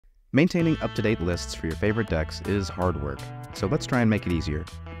Maintaining up-to-date lists for your favorite decks is hard work, so let's try and make it easier.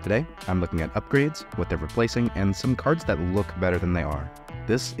 Today, I'm looking at upgrades, what they're replacing, and some cards that look better than they are.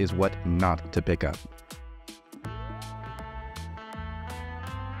 This is what not to pick up.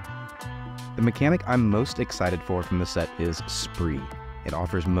 The mechanic I'm most excited for from the set is Spree. It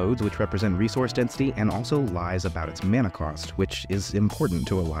offers modes which represent resource density and also lies about its mana cost, which is important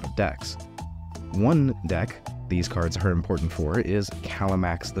to a lot of decks. One deck these cards are important for is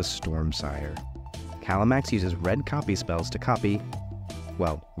Kalamax the Stormsire. Kalamax uses red copy spells to copy,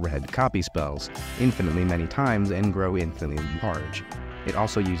 red copy spells infinitely many times and grow infinitely large. It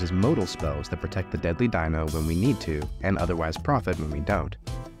also uses modal spells that protect the deadly dino when we need to, and otherwise profit when we don't.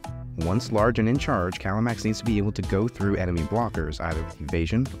 Once large and in charge, Kalamax needs to be able to go through enemy blockers, either with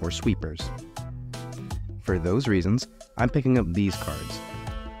evasion or sweepers. For those reasons, I'm picking up these cards.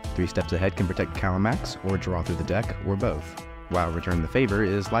 3 Steps Ahead can protect Kalamax, or draw through the deck, or both, while Return the Favor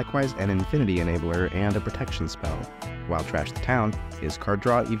is likewise an Infinity Enabler and a protection spell, while Trash the Town is card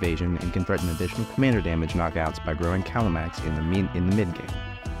draw, evasion, and can threaten additional commander damage knockouts by growing Kalamax in the mid-game.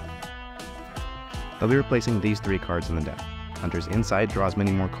 They'll be replacing these 3 cards in the deck. Hunter's Insight draws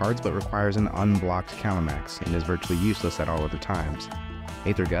many more cards but requires an unblocked Kalamax, and is virtually useless at all other times.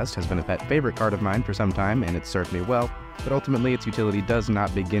 Aether Gust has been a pet favorite card of mine for some time, and it's served me well, but ultimately its utility does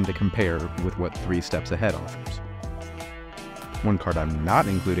not begin to compare with what 3 Steps Ahead offers. One card I'm not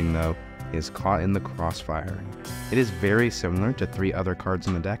including, though, is Caught in the Crossfire. It is very similar to 3 other cards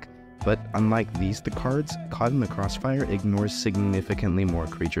in the deck, but unlike these cards, Caught in the Crossfire ignores significantly more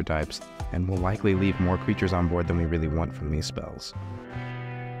creature types, and will likely leave more creatures on board than we really want from these spells.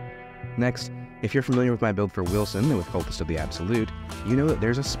 Next, if you're familiar with my build for Wilson and with Cultist of the Absolute, you know that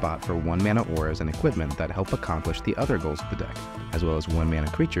there's a spot for 1-mana auras and equipment that help accomplish the other goals of the deck, as well as 1-mana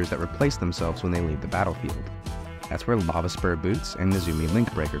creatures that replace themselves when they leave the battlefield. That's where Lava Spur Boots and Nezumi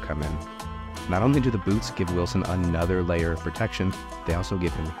Linkbreaker come in. Not only do the boots give Wilson another layer of protection, they also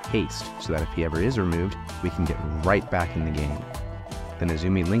give him haste, so that if he ever is removed, we can get right back in the game. The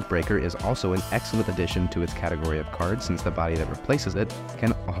Nezumi Linkbreaker is also an excellent addition to its category of cards, since the body that replaces it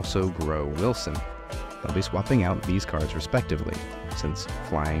can also grow Wilson. They'll be swapping out these cards respectively, since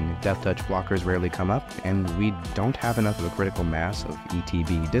flying Death Touch blockers rarely come up, and we don't have enough of a critical mass of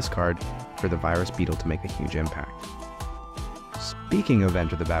ETB discard for the Virus Beetle to make a huge impact. Speaking of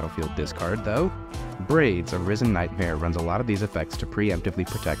Enter the Battlefield discard, though, Braids of Risen Nightmare runs a lot of these effects to preemptively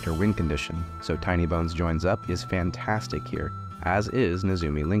protect her win condition, so Tiny Bones Joins Up is fantastic here, as is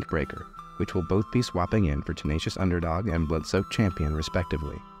Nezumi Linkbreaker, which will both be swapping in for Tenacious Underdog and Bloodsoaked Champion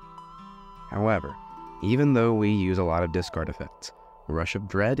respectively. However, even though we use a lot of discard effects, Rush of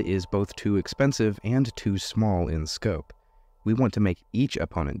Dread is both too expensive and too small in scope. We want to make each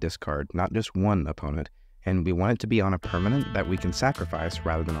opponent discard, not just one opponent, and we want it to be on a permanent that we can sacrifice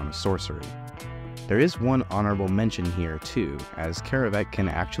rather than on a sorcery. There is one honorable mention here too, as Karavek can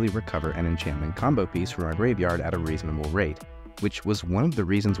actually recover an enchantment combo piece from our graveyard at a reasonable rate, which was one of the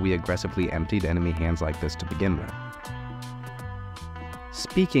reasons we aggressively emptied enemy hands like this to begin with.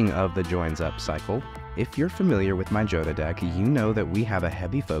 Speaking of the Joins Up cycle, if you're familiar with my Joda deck, you know that we have a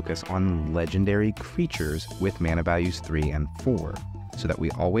heavy focus on legendary creatures with mana values 3 and 4, so that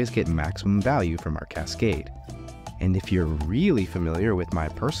we always get maximum value from our Cascade. And if you're really familiar with my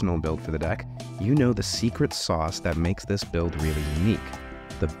personal build for the deck, you know the secret sauce that makes this build really unique.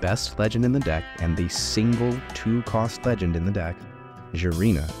 The best legend in the deck, and the single 2-cost legend in the deck,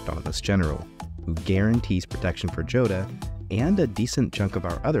 Jirina, Dauntless General, who guarantees protection for Joda, and a decent chunk of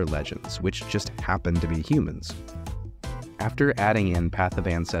our other legends, which just happen to be humans. After adding in Path of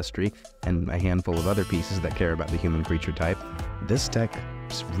Ancestry, and a handful of other pieces that care about the human creature type, this deck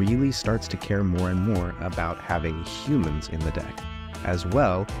really starts to care more and more about having humans in the deck, as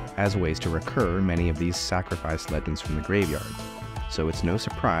well as ways to recur many of these sacrifice legends from the graveyard. So it's no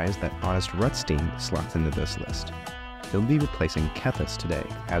surprise that Honest Rutstein slots into this list. He'll be replacing Kethis today,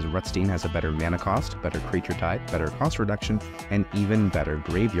 as Rutstein has a better mana cost, better creature type, better cost reduction, and even better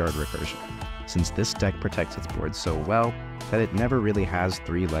graveyard recursion, since this deck protects its board so well that it never really has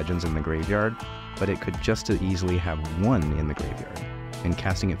 3 legends in the graveyard, but it could just as easily have 1 in the graveyard, and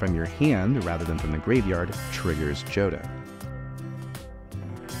casting it from your hand rather than from the graveyard triggers Joda.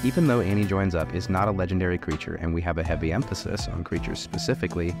 Even though Annie Joins Up is not a legendary creature and we have a heavy emphasis on creatures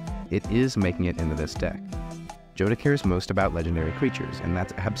specifically, it is making it into this deck. Joda cares most about legendary creatures, and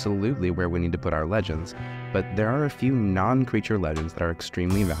that's absolutely where we need to put our legends, but there are a few non-creature legends that are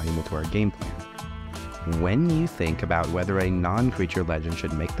extremely valuable to our game plan. When you think about whether a non-creature legend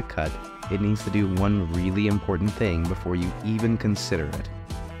should make the cut, it needs to do one really important thing before you even consider it,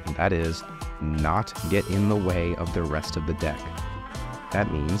 and that is not get in the way of the rest of the deck.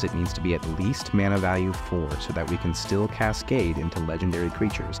 That means it needs to be at least mana value 4 so that we can still cascade into legendary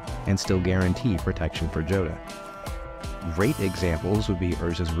creatures and still guarantee protection for Jodah. Great examples would be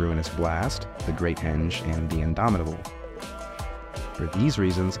Urza's Ruinous Blast, the Great Henge, and the Indomitable. For these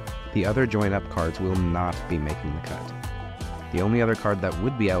reasons, the other join-up cards will not be making the cut. The only other card that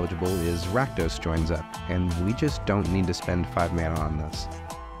would be eligible is Rakdos Joins Up, and we just don't need to spend 5 mana on this.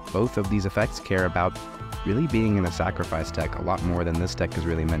 Both of these effects care about really being in a sacrifice deck a lot more than this deck is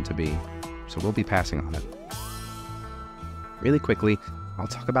really meant to be, so we'll be passing on it. Really quickly, I'll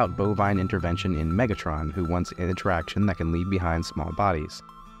talk about Bovine Intervention in Megatron, who wants an interaction that can leave behind small bodies.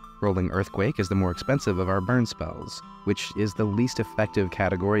 Rolling Earthquake is the more expensive of our burn spells, which is the least effective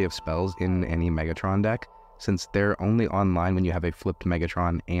category of spells in any Megatron deck, since they're only online when you have a flipped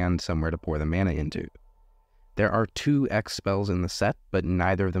Megatron and somewhere to pour the mana into. There are 2 X spells in the set, but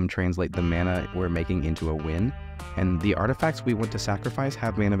neither of them translate the mana we're making into a win, and the artifacts we want to sacrifice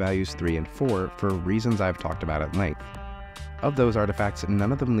have mana values 3 and 4 for reasons I've talked about at length. Of those artifacts,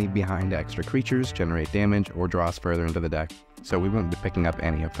 none of them leave behind extra creatures, generate damage, or draw us further into the deck, so we won't be picking up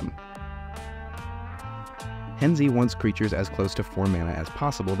any of them. Henzi wants creatures as close to 4 mana as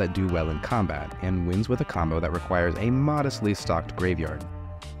possible that do well in combat, and wins with a combo that requires a modestly stocked graveyard.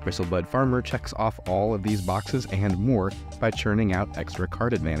 Bristlebud Farmer checks off all of these boxes and more by churning out extra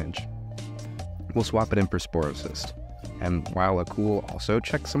card advantage. We'll swap it in for Sporocyst, and while Akul also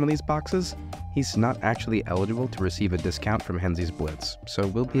checks some of these boxes, he's not actually eligible to receive a discount from Henzi's Blitz, so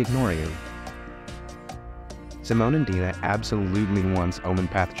we'll be ignoring him. Simone and Dina absolutely wants Omen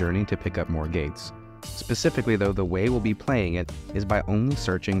Path Journey to pick up more gates. Specifically though, the way we'll be playing it is by only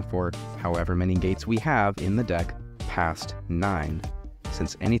searching for however many gates we have in the deck past 9.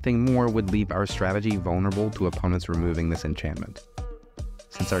 Since anything more would leave our strategy vulnerable to opponents removing this enchantment.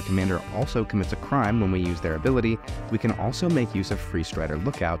 Since our commander also commits a crime when we use their ability, we can also make use of Free Strider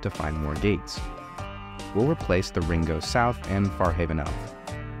Lookout to find more gates. We'll replace the Ringo South and Farhaven Elf.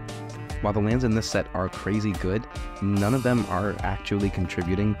 While the lands in this set are crazy good, none of them are actually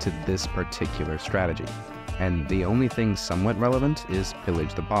contributing to this particular strategy, and the only thing somewhat relevant is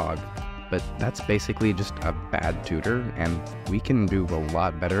Pillage the Bog. But that's basically just a bad tutor, and we can do a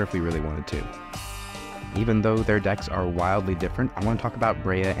lot better if we really wanted to. Even though their decks are wildly different, I want to talk about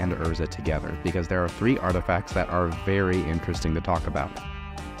Breya and Urza together, because there are 3 artifacts that are very interesting to talk about.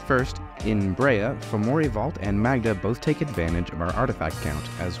 First, in Breya, Fomori Vault and Magda both take advantage of our artifact count,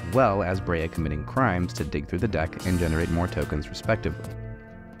 as well as Breya committing crimes to dig through the deck and generate more tokens respectively.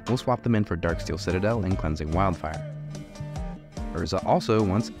 We'll swap them in for Darksteel Citadel and Cleansing Wildfire. Urza also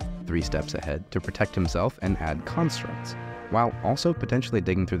wants 3 steps ahead to protect himself and add constructs, while also potentially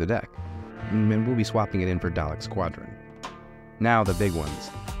digging through the deck, and we'll be swapping it in for Dalek Squadron. Now the big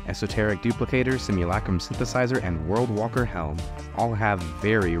ones. Esoteric Duplicator, Simulacrum Synthesizer, and Worldwalker Helm all have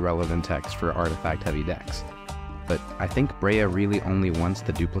very relevant text for artifact-heavy decks. But I think Breya really only wants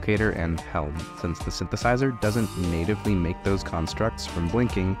the Duplicator and Helm, since the Synthesizer doesn't natively make those constructs from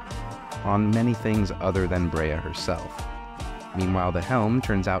blinking on many things other than Breya herself. Meanwhile, the Helm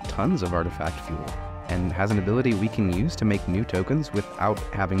turns out tons of artifact fuel, and has an ability we can use to make new tokens without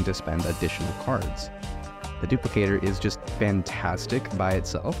having to spend additional cards. The Duplicator is just fantastic by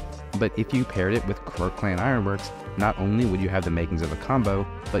itself, but if you paired it with Krork Clan Ironworks, not only would you have the makings of a combo,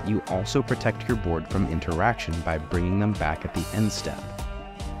 but you also protect your board from interaction by bringing them back at the end step.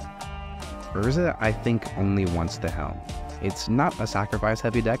 Urza, I think, only wants the Helm. It's not a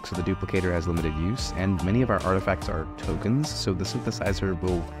sacrifice-heavy deck, so the Duplicator has limited use, and many of our artifacts are tokens, so the Synthesizer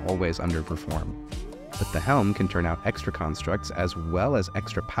will always underperform. But the Helm can turn out extra constructs as well as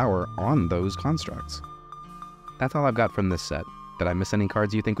extra power on those constructs. That's all I've got from this set. Did I miss any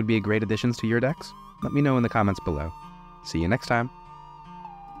cards you think would be great additions to your decks? Let me know in the comments below. See you next time!